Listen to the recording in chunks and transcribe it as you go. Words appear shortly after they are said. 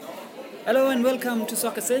Hello and welcome to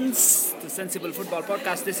Soccer Sense, the Sensible Football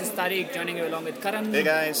Podcast. This is Tariq joining you along with Karan Hey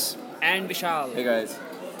guys. and Vishal. Hey guys.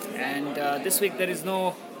 And this week there is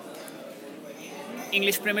no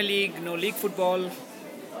English Premier League, no league football,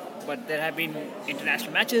 but there have been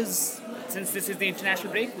international matches. Since this is the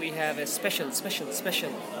international break, we have a special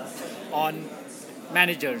on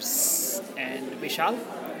managers. And Vishal,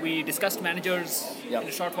 we discussed managers Yep. in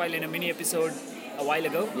a short while in a mini episode a while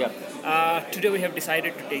ago. Yep. Today we have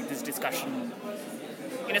decided to take this discussion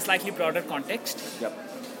in a slightly broader context, Yep.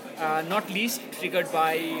 not least triggered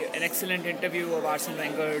by an excellent interview of Arsene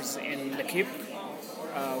Wenger's in L'Equipe,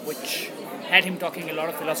 which had him talking a lot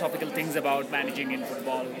of philosophical things about managing in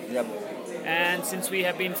football. Yep. And since we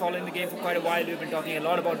have been following the game for quite a while, we've been talking a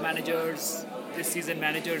lot about managers. This season,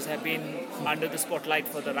 managers have been under the spotlight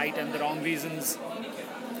for the right and the wrong reasons.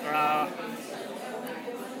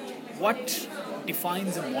 What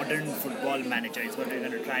defines a modern football manager is what we're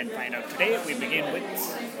going to try and find out today. We begin with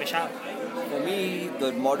Vishal. For me,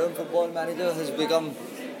 the modern football manager has become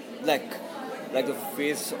like like the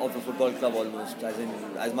face of the football club almost.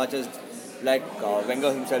 As much as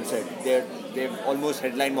Wenger himself said, they're almost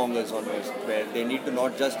headline mongers almost, where they need to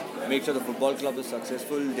not just make sure the football club is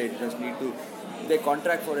successful. They just need to. Their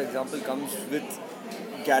contract, for example, comes with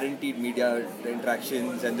guaranteed media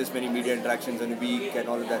interactions and this many media interactions in a week and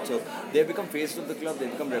all of that. So they become face of the club, they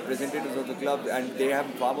become representatives of the club, and they have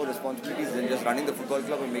far more responsibilities than just running the football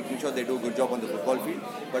club and making sure they do a good job on the football field.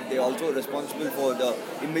 But they're also responsible for the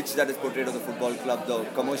image that is portrayed of the football club. The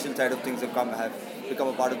commercial side of things have become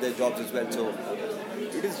a part of their jobs as well. So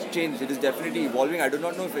it is changed. It is definitely evolving. I do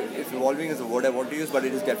not know if evolving is a word I want to use, but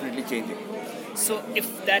it is definitely changing. So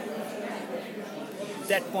if that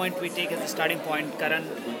point we take as a starting point, Karan,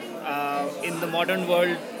 in the modern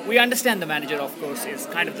world, we understand the manager, of course, is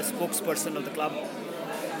kind of the spokesperson of the club.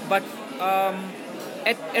 But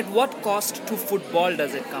at what cost to football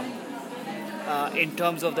does it come in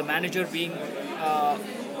terms of the manager being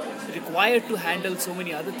required to handle so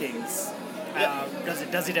many other things?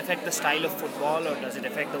 Does it affect the style of football, or does it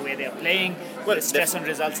affect the way they are playing, the stress on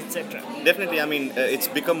results, etc.? Definitely, I mean, it's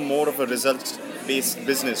become more of a results-based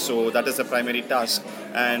business, so that is the primary task,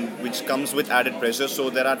 and which comes with added pressure. So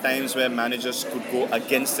there are times where managers could go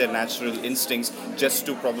against their natural instincts just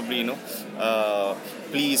to probably,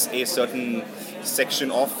 please a certain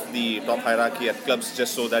section of the top hierarchy at clubs,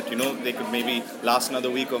 just so that they could maybe last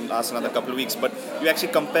another week or last another couple of weeks. But you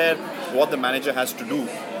actually compare what the manager has to do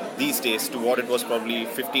these days to what it was probably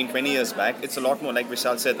 15-20 years back. It's a lot more, like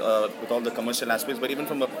Vishal said, with all the commercial aspects, but even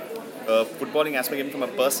from a footballing aspect, even from a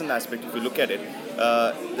personal aspect, if you look at it,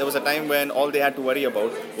 there was a time when all they had to worry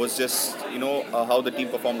about was just how the team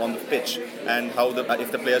performed on the pitch and how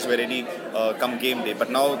if the players were ready come game day.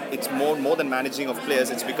 But now it's more than managing of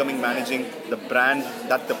players, it's becoming managing the brand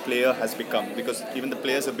that the player has become, because even the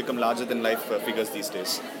players have become larger than life figures these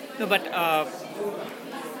days. No, but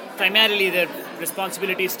primarily the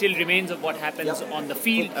responsibility still remains of what happens on the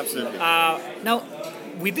field. Absolutely. Now,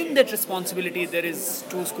 within that responsibility, there is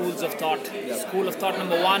two schools of thought. School of thought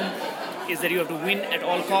number one is that you have to win at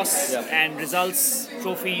all costs, and results,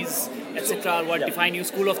 trophies, etc. are what define you.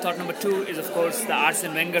 School of thought number two is, of course, the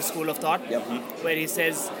Arsene Wenger school of thought, where he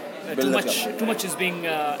says too much is being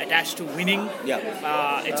attached to winning.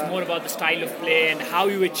 It's more about the style of play and how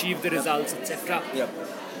you achieve the results, etc.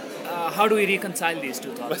 How do we reconcile these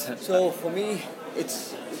two thoughts? So for me,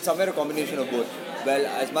 it's somewhere a combination of both. Well,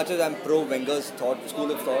 as much as I'm pro Wenger's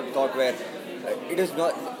school of thought where it is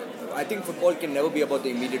not. I think football can never be about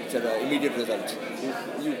the immediate results.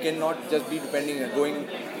 You cannot just be planning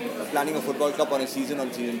a football club on a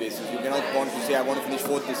season-on-season basis. You cannot want to say, I want to finish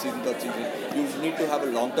fourth this season, third season. You need to have a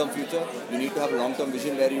long-term future. You need to have a long-term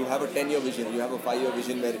vision where you have a 10-year vision. You have a 5-year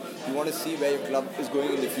vision where you want to see where your club is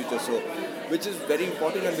going in the future. So, which is very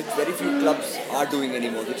important and which very few clubs are doing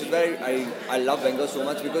anymore. Which is why I love Wenger so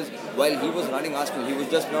much, because while he was running Arsenal, he was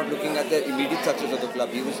just not looking at the immediate success of the club.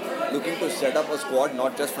 He was looking to set up a squad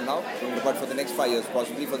not just for now, but for the next 5 years,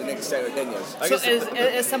 possibly for the next 10 years. So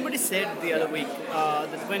as somebody said the other week,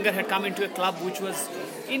 that Wenger had come into a club which was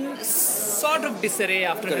in sort of disarray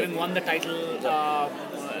after having won the title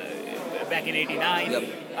back in '89,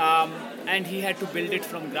 and he had to build it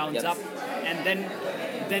from grounds up, and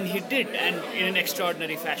then he did, and in an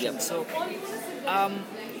extraordinary fashion. So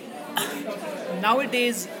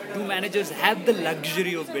nowadays, do managers have the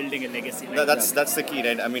luxury of building a legacy? That's the key,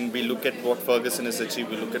 right? I mean, we look at what Ferguson has achieved,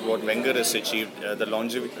 we look at what Wenger has achieved, the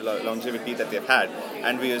longevity that they've had,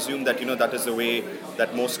 and we assume that that is the way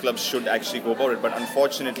that most clubs should actually go about it. But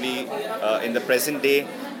unfortunately, in the present day,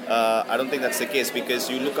 I don't think that's the case, because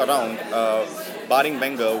you look around, barring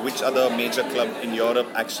Wenger, which other major club in Europe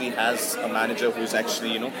actually has a manager who's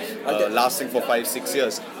actually, lasting for 5-6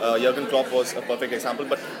 years? Jurgen Klopp was a perfect example.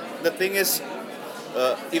 But the thing is,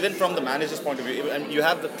 even from the manager's point of view, and you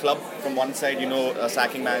have the club from one side,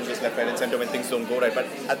 sacking managers left, right, and centre when things don't go right. But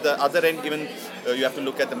at the other end, even you have to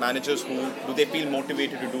look at the managers who do they feel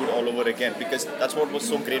motivated to do it all over again, because that's what was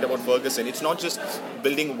so great about Ferguson. It's not just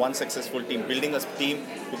building one successful team, building a team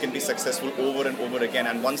who can be successful over and over again.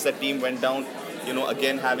 And once that team went down,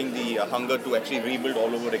 again having the hunger to actually rebuild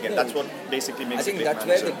all over again. That's what basically makes. I think a great that's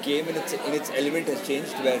manager. where the game in its element has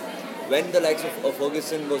changed. Where when the likes of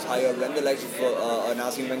Ferguson was hired, when the likes of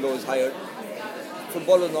Arsene Wenger was hired,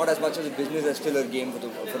 football was not as much as a business as still a game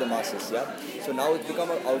for the masses. Yeah. So now it's become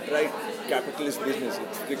an outright capitalist business.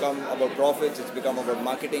 It's become about profits. It's become about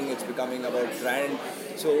marketing. It's becoming about brand.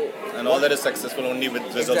 So and all that is successful only with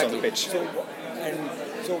results on the pitch.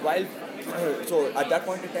 So at that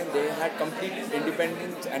point in time, they had complete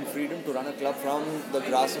independence and freedom to run a club from the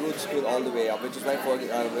grassroots to all the way up, which is why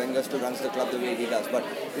Wenger still runs the club the way he does. But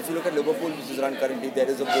if you look at Liverpool, which is run currently, there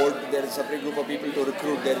is a board, there is a separate group of people to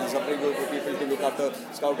recruit, there is a separate group of people to look after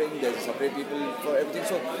scouting, there is a separate people for everything.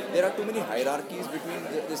 So there are too many hierarchies between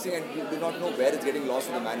this thing, and you do not know where it's getting lost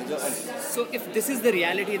for the manager. And so if this is the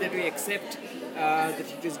reality that we accept, that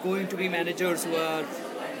it is going to be managers who are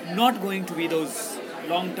not going to be those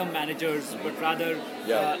long-term managers, but rather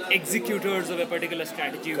executors of a particular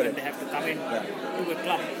strategy when they have to come in to a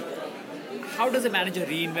club. How does a manager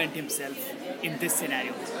reinvent himself in this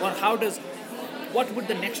scenario? Or what would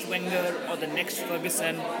the next Wenger or the next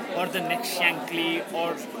Ferguson or the next Shankly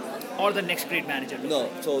or the next great manager do? No,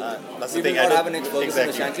 so that's we the will thing. not have an next Ferguson or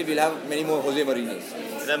Exactly. Shankly, we'll have many more Jose Mourinho's.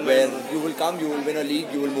 Where you will come, you will win a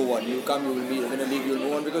league, you will move on. You come, you will win a league, you will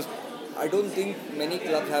move on, because I don't think many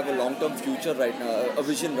clubs have a long-term future right now, a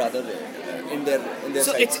vision rather, in their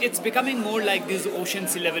So sides. it's becoming more like these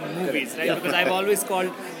Ocean's 11 movies, right? Because I've always called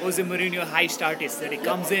Jose Mourinho a heist artist, that he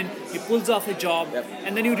comes in, he pulls off a job,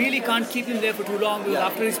 and then you really can't keep him there for too long, because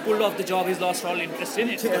after he's pulled off the job, he's lost all interest in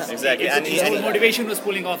it. Exactly. His whole motivation was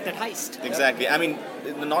pulling off that heist. Exactly. I mean,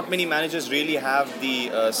 not many managers really have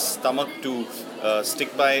the stomach to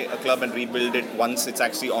stick by a club and rebuild it once it's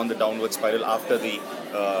actually on the downward spiral after the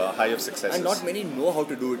high of successes. And not many know how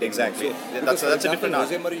to do it. Exactly. So, That's a different art.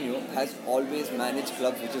 Jose Mourinho has always managed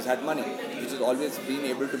clubs which has had money, which has always been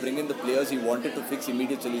able to bring in the players he wanted to fix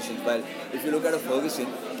immediate solutions. While if you look at a Ferguson,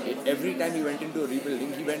 every time he went into a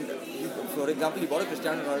rebuilding, for example, he bought a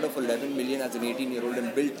Cristiano Ronaldo for 11 million as an 18-year-old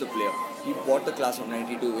and built the player. He bought the class of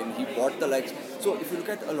 92 and he bought the likes. So if you look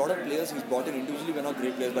at a lot of players he's bought in, individually were not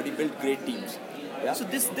great players, but he built great teams. Yeah? So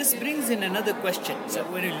this brings in another question. So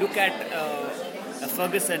when you look at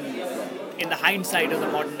Ferguson in the hindsight of the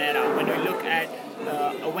modern era, when you look at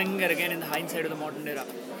a Wenger again in the hindsight of the modern era,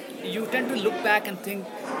 you tend to look back and think,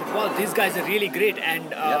 wow, these guys are really great,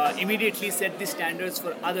 and immediately set the standards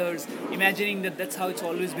for others, imagining that that's how it's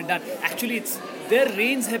always been done. Actually, their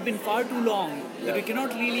reigns have been far too long that we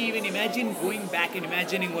cannot really even imagine going back and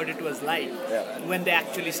imagining what it was like when they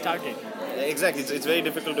actually started. Exactly, it's very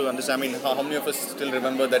difficult to understand. I mean, how many of us still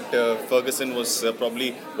remember that Ferguson was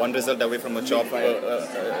probably one result away from a job,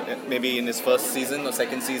 maybe in his first season or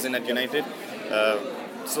second season at United.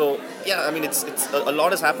 So yeah, I mean, it's a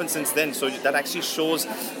lot has happened since then. So that actually shows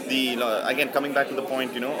again, coming back to the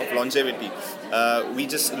point, of longevity. We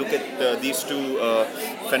just look at these two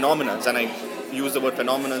phenomena, and I use the word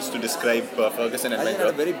phenomena to describe Ferguson and I think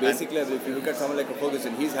Wenger. at a very basic level, if you look at someone like a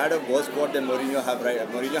Ferguson, he's had a worse squad than Mourinho have right.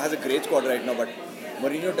 Mourinho has a great squad right now, but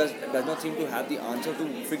Mourinho does not seem to have the answer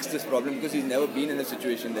to fix this problem, because he's never been in a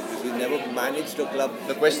situation like this. He's never managed a club.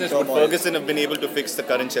 The question is, would Ferguson have been able to fix the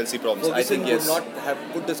current Chelsea problems? Ferguson I think yes. would not have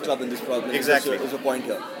put this club in this problem. Exactly. Is a point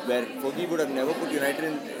here, where Fergie would have never put United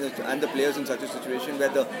and the players in such a situation where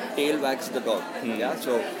the tail wags the dog. Yeah,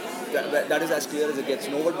 so that is as clear as it gets.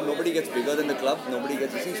 Nobody gets bigger than the club. Nobody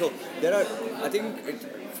gets this thing. So there are, I think,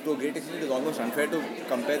 to a great extent, it is almost unfair to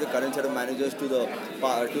compare the current set of managers to the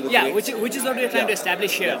which is what we are trying to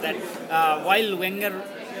establish here. That while Wenger,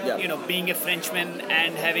 being a Frenchman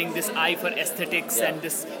and having this eye for aesthetics and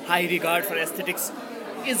this high regard for aesthetics,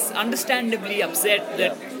 is understandably upset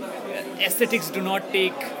that aesthetics do not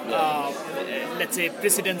take, let's say,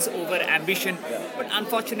 precedence over ambition. But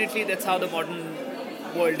unfortunately, that's how the modern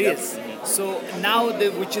world is. So now,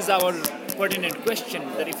 which is our pertinent question,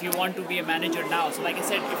 that if you want to be a manager now, so like I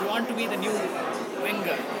said, if you want to be the new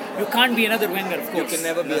Wenger, you can't be another Wenger, of course. You can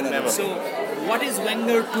never be another. So what is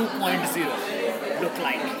Wenger 2.0 look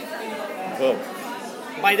like? Oh.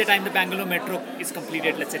 By the time the Bangalore Metro is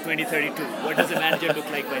completed, let's say 2032, what does a manager look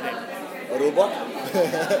like by then? A robot?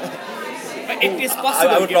 It is possible.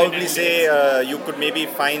 I would given probably it say is. you could maybe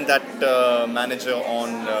find that manager on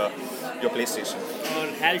your PlayStation. Or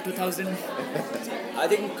HAL 2000. I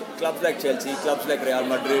think clubs like Chelsea, clubs like Real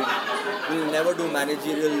Madrid will never do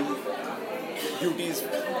managerial duties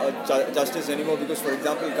justice anymore because, for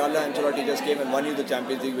example, Carlo Ancelotti just came and won you the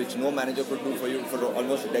Champions League, which no manager could do for you for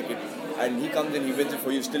almost a decade. And he comes and he wins it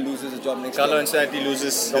for you, still loses his job next Carlo year. Ancelotti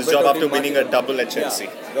loses his Roberto job after Di winning Matteo. a double at Chelsea.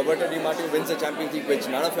 Yeah. Roberto Di Matteo wins the Champions League, which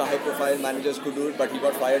none of your high-profile managers could do it, but he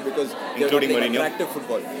got fired because they were not Including playing Mourinho. attractive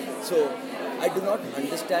football. So I do not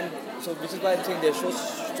understand. So which is why I'm saying they're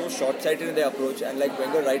so short-sighted in their approach. And like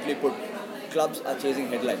Wenger rightly put, clubs are chasing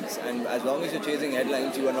headlines, and as long as you're chasing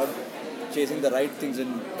headlines, you are not chasing the right things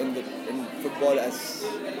in football as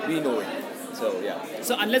we know it. So yeah.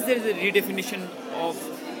 So unless there is a redefinition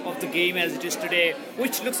of the game as it is today,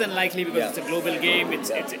 which looks unlikely because it's a global game,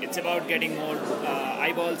 it's about getting more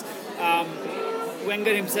eyeballs.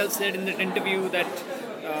 Wenger himself said in that interview that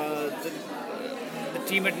the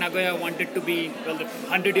team at Nagoya wanted to be, well, the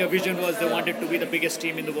 100-year vision was they wanted to be the biggest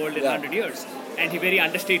team in the world in 100 years. And he very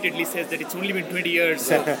understatedly says that it's only been 20 years.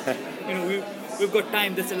 So, we've got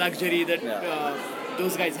time. That's a luxury that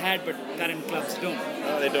those guys had, but current clubs don't.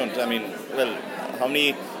 No, they don't. I mean, well,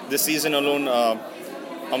 this season alone,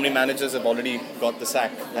 how many managers have already got the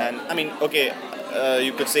sack? And I mean, okay,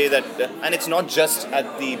 you could say that, and it's not just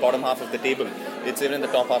at the bottom half of the table, it's even in the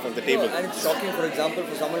top half of the table. And it's shocking, for example,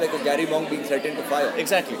 for someone like a Gary Monk being threatened to fire.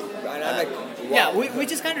 Exactly. And I'm like, wow. Yeah,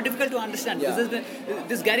 which is kind of difficult to understand because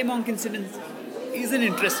this Gary Monk incident is an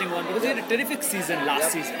interesting one because he had a terrific season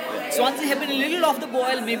last season. Swansea have been a little off the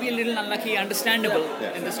boil, maybe a little unlucky, understandable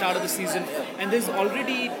in the start of the season, and there's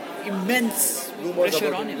already immense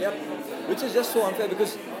pressure on him. Yep. Which is just so unfair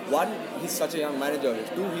because one, he's such a young manager.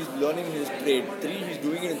 Two, he's learning his trade. Three, he's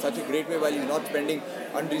doing it in such a great way while he's not spending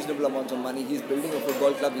unreasonable amounts of money. He's building a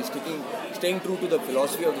football club. He's staying true to the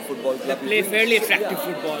philosophy of the football club. They play fairly attractive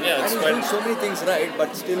football. Yeah, And it's he's quite doing so many things right,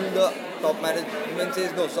 but still the top management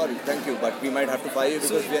says, no, sorry, thank you, but we might have to fire you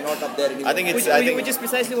because we are not up there anymore. I think Which is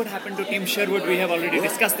precisely what happened to Tim Sherwood. We have already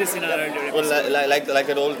discussed this in our earlier episode. Well, like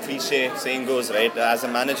that old cliche saying goes, right? As a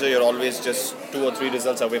manager, you're always just 2 or 3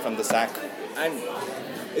 results away from the sack. And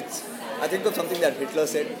I think of something that Hitler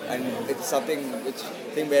said, and it's something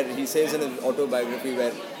where he says in his autobiography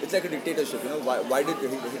where it's like a dictatorship. Why did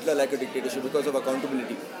Hitler like a dictatorship? Because of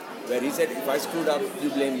accountability. Where he said, if I screwed up,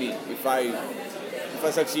 you blame me. If I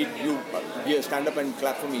succeed, you stand up and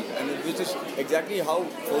clap for me. And which is exactly how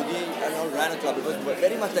Fergie and all ran a club. It was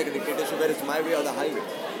very much like a dictatorship where it's my way or the highway.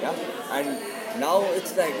 Yeah, and now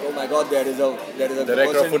it's like, oh my God, there is a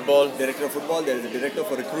Director of football. Director of football. There is a director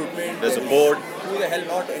for recruitment. There's a board. Who the hell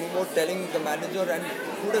not anymore telling the manager, and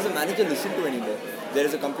who does the manager listen to anymore? There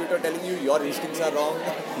is a computer telling you your instincts are wrong.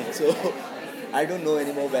 So I don't know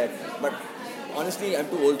anymore where. But honestly, I'm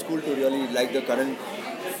too old school to really like the current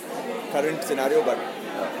scenario. But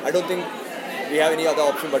I don't think we have any other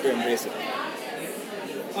option but to embrace it.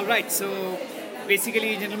 All right, so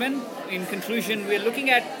basically, gentlemen, in conclusion, we're looking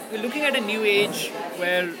at a new age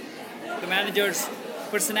where the manager's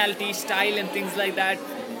personality, style, and things like that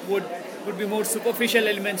would be more superficial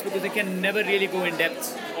elements because they can never really go in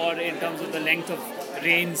depth or in terms of the length of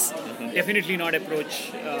reigns. Definitely not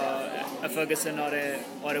approach a Ferguson or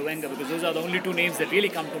a Wenger because those are the only two names that really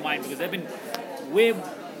come to mind because they've been way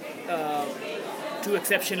too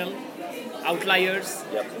exceptional, outliers.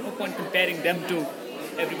 No point comparing them to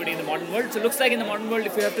everybody in the modern world. So it looks like in the modern world,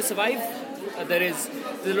 if you have to survive, there's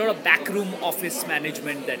a lot of backroom office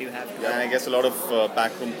management that you have to. Yeah, and I guess a lot of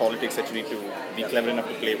backroom politics that you need to be clever enough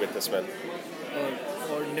to play with as well.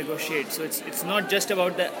 Or negotiate. So it's not just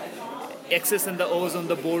about the X's and the O's on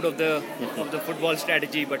the board of the football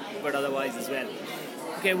strategy, but otherwise as well.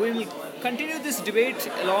 Okay, we'll continue this debate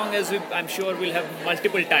along as I'm sure we'll have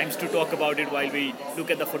multiple times to talk about it while we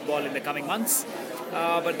look at the football in the coming months.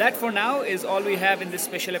 But that for now is all we have in this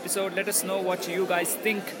special episode. Let us know what you guys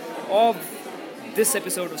think of this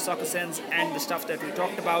episode of Soccer Sense and the stuff that we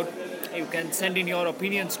talked about. You can send in your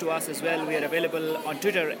opinions to us as well. We are available on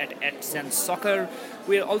Twitter at @SenseSoccer.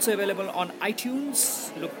 We are also available on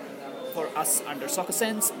iTunes. Look for us under Soccer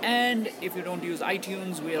Sense. And if you don't use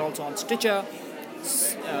iTunes, we are also on Stitcher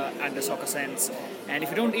under Soccer Sense. And if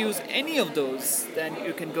you don't use any of those, then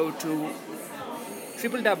you can go to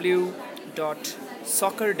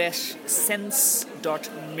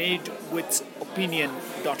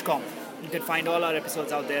www.soccer-sense.madewithopinion.com. You can find all our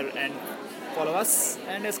episodes out there and follow us.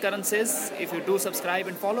 And as Karan says, if you do subscribe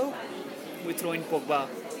and follow, we throw in Pogba.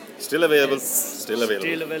 Still available. Still available.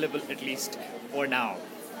 Still available, at least for now.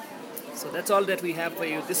 So that's all that we have for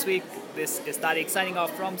you this week. This is Tariq signing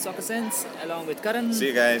off from Soccer Sense along with Karan See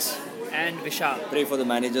you guys. and Vishal. Pray for the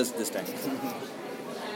managers this time.